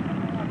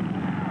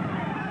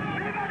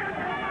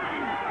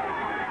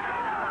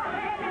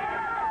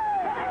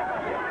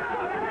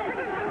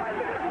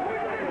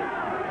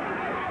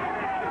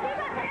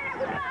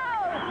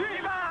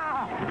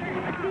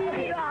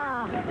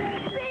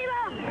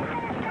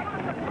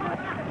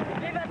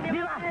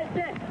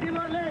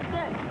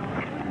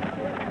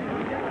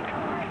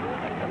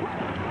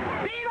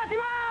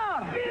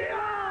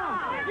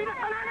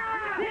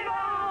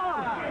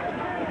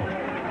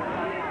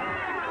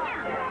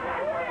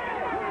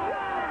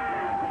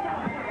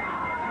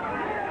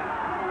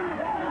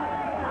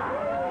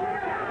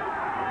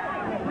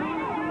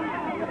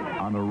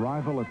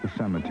 arrival at the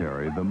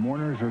cemetery, the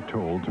mourners are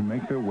told to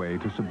make their way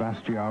to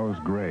Sebastião's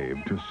grave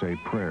to say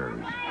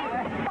prayers.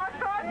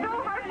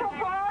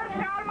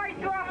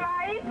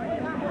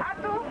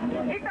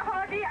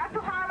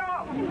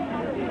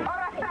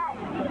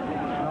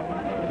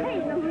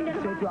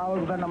 Say to our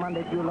government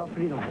that you love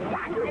freedom.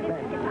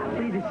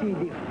 Free the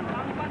city.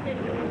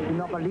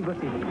 Enough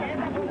liberty.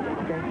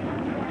 Okay?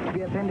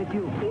 We attended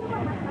you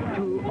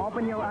to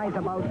open your eyes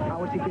about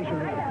our situation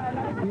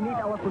here. We need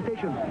our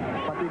protection,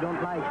 but we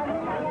don't like.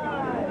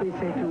 Please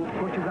say to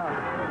Portugal.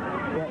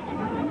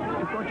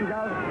 To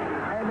Portugal,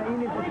 and you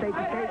need to take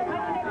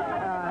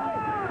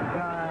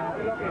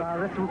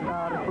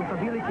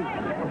responsibility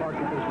of our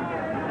situation.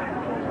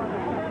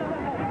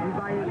 We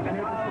by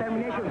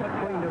extermination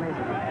for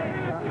Indonesia.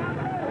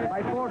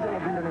 By force of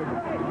Indonesia.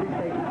 Please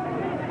take it.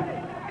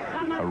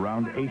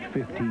 Around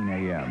 8:15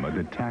 a.m., a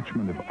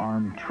detachment of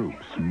armed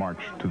troops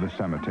marched to the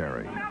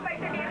cemetery.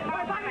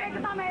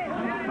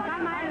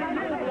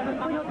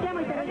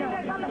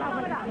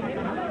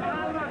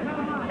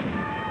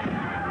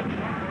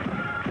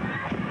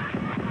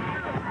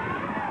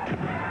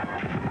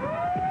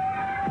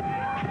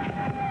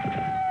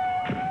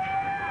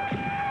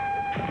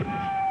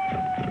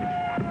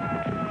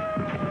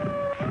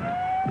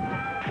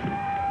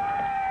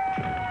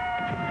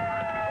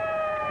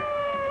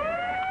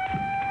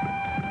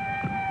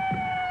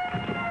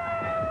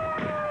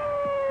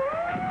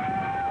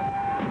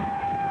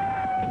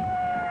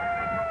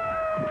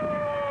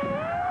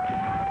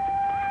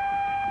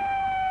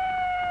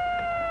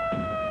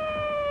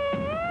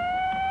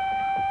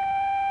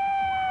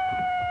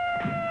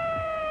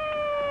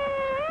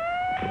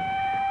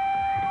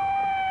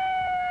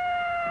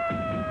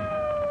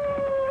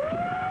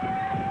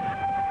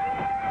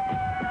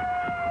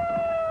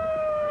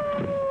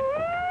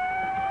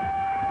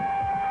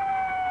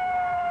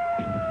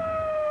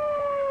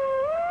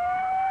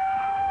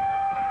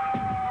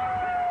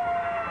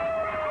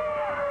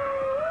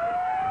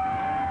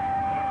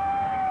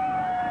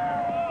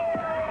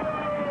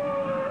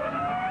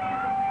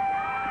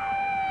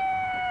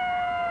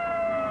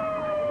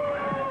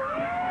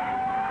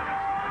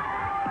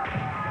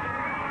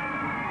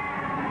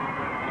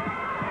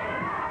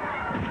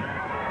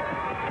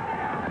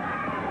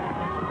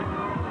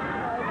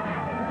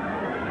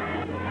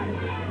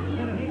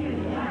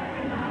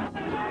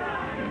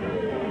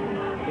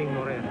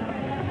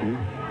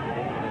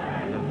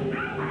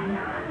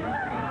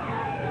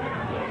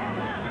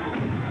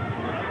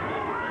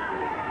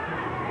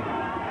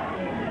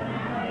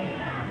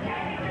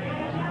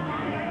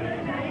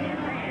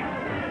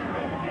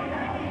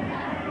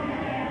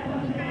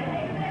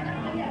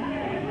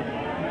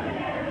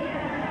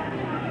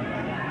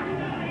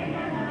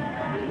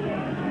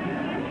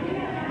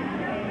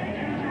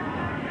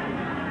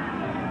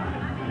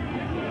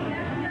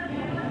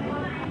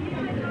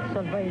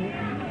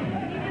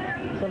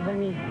 Salva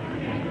me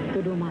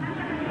to do man.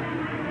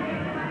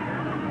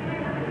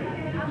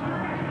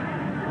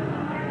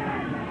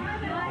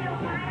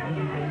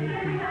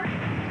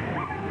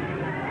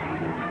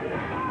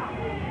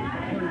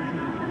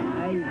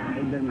 Ay,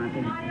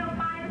 bermati.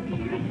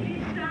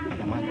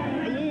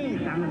 Ay,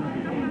 tangan.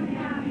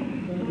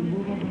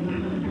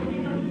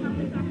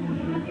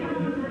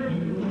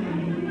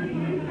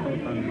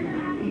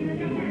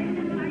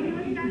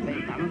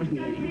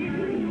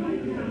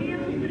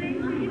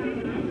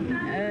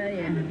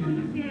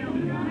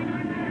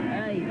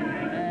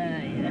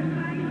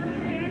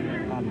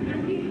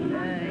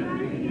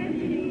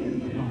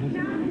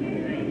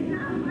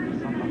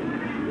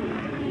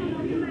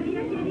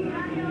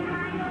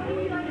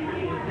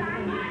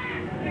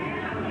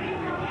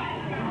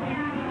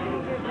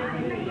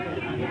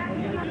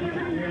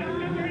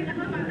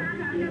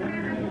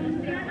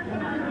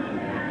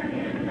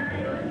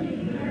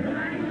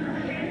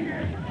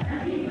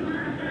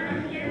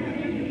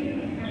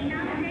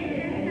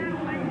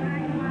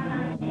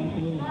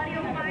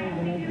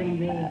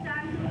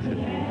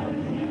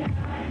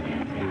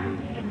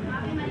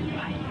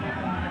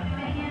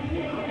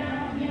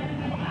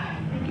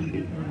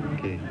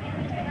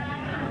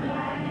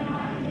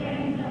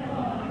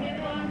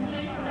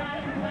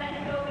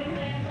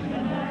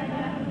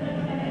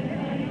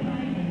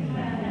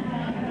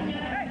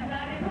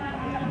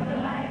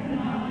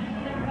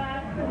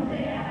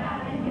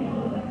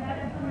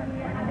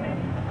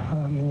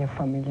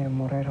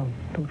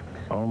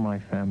 All my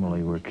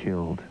family were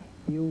killed.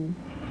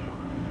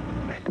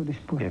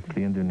 If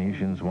the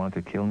Indonesians want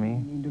to kill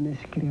me,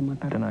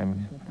 then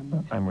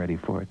I'm ready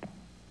for it.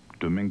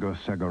 Domingo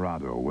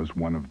Segurado was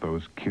one of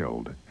those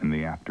killed in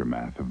the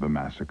aftermath of the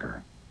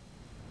massacre.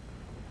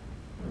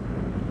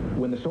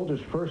 When the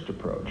soldiers first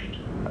approached,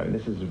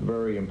 this is a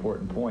very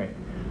important point,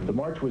 the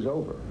march was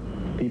over.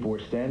 People were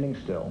standing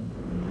still.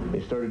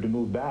 They started to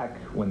move back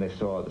when they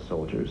saw the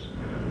soldiers.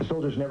 The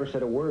soldiers never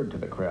said a word to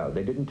the crowd.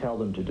 They didn't tell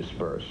them to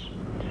disperse.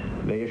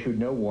 They issued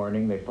no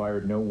warning. They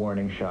fired no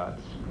warning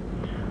shots.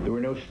 There were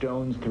no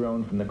stones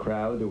thrown from the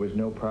crowd. There was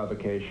no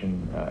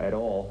provocation at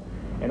all.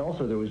 And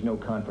also there was no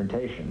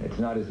confrontation. It's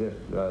not as if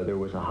there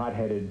was a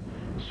hot-headed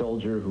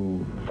soldier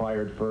who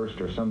fired first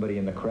or somebody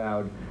in the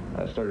crowd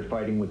started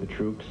fighting with the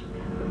troops.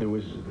 There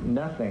was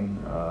nothing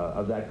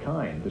of that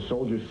kind. The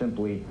soldiers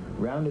simply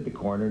rounded the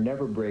corner,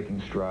 never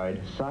breaking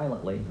stride,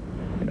 silently,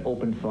 and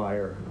opened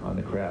fire on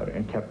the crowd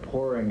and kept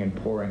pouring and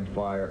pouring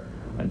fire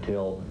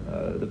until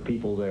the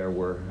people there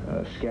were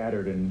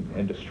scattered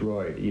and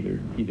destroyed,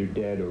 either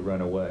dead or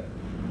run away.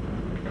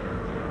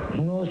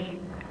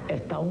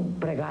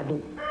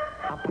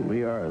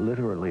 We are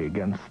literally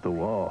against the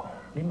wall.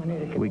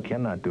 We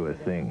cannot do a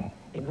thing.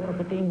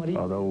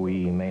 Although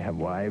we may have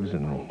wives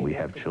and we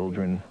have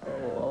children,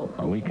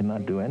 we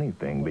cannot do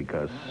anything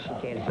because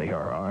they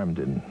are armed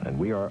and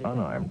we are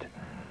unarmed.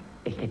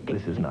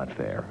 This is not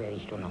fair.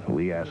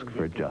 We ask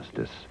for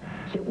justice.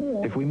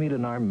 If we meet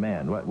an armed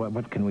man,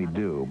 what can we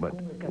do but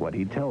what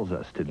he tells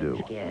us to do?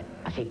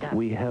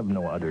 We have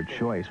no other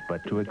choice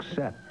but to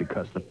accept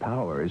because the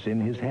power is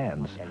in his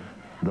hands.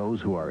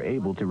 Those who are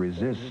able to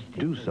resist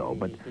do so,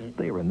 but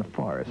they are in the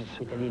forests.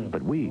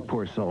 But we,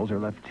 poor souls, are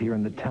left here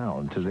in the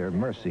town to their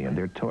mercy and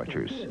their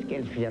tortures.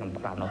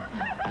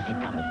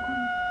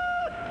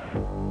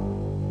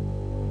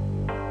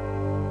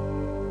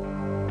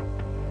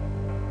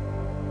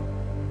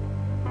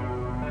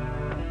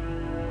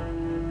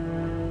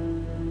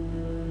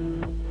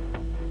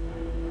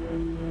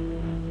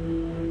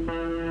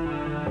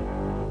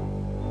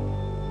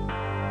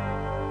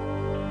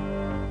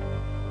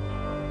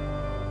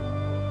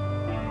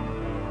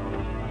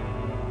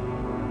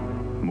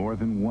 More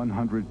than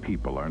 100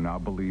 people are now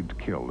believed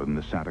killed in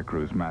the Santa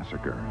Cruz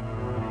massacre.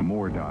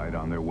 More died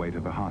on their way to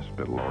the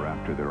hospital or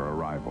after their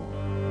arrival.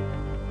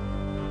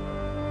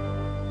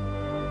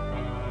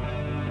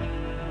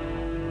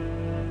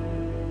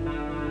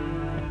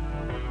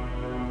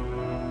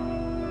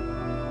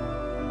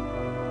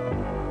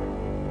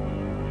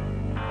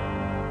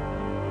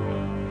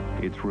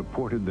 It's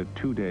reported that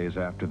 2 days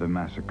after the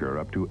massacre,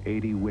 up to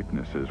 80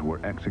 witnesses were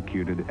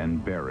executed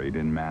and buried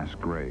in mass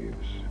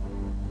graves.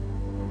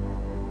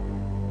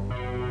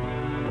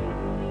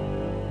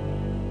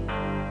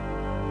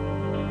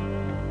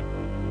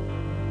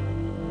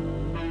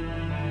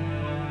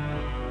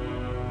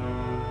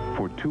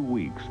 For 2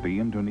 weeks, the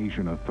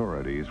Indonesian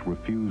authorities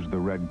refused the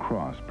Red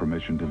Cross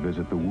permission to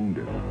visit the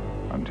wounded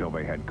until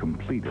they had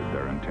completed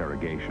their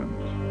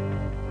interrogations.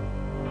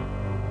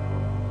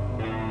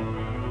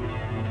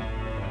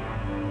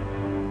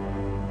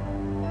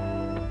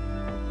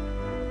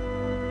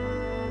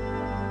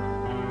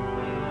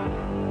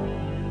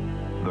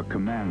 The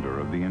commander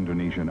of the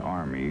Indonesian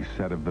army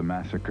said of the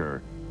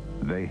massacre,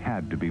 "They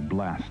had to be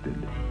blasted.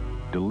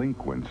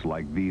 Delinquents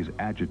like these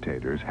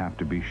agitators have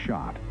to be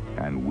shot,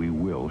 and we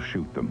will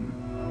shoot them."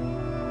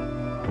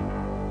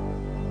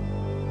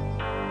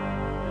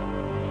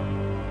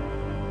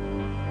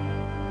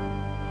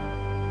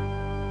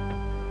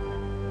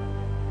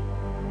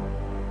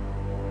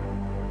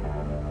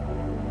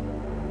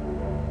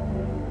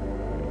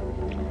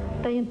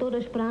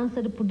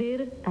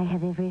 I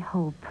have every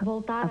hope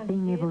of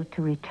being able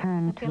to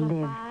return to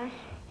live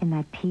in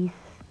that peace,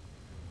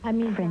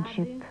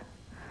 friendship,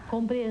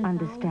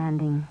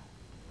 understanding,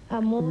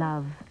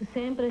 love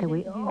that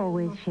we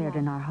always shared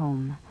in our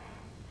home.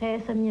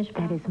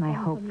 That is my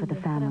hope for the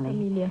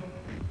family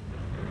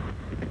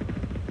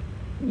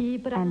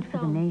and for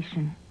the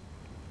nation.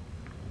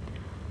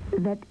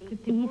 That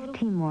East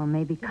Timor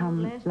may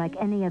become like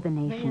any other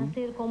nation,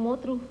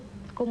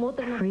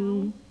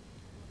 free,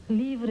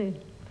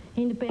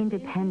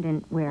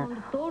 independent, where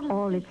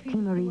all its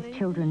Timorese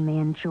children may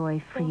enjoy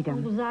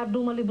freedom.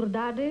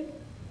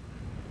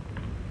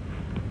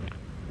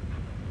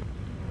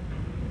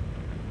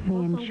 May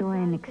enjoy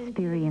and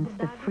experience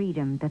the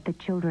freedom that the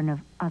children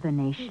of other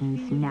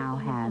nations now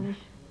have.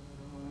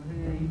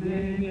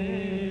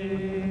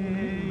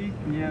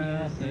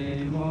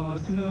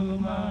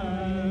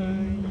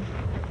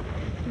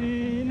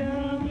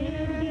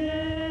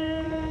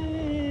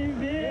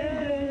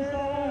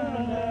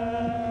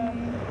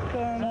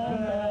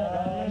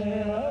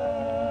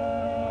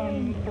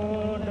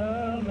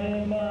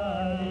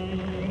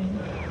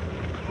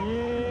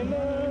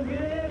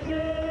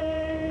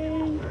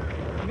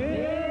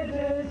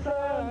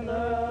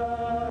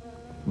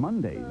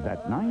 Mondays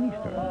at 9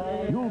 Eastern,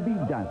 you'll be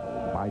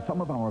dazzled by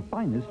some of our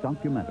finest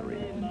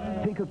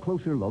documentaries. Take a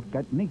closer look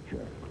at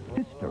nature,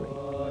 history,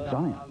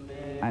 science,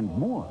 and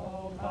more.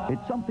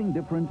 It's something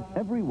different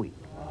every week.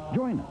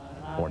 Join us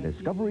for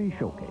Discovery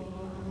Showcase.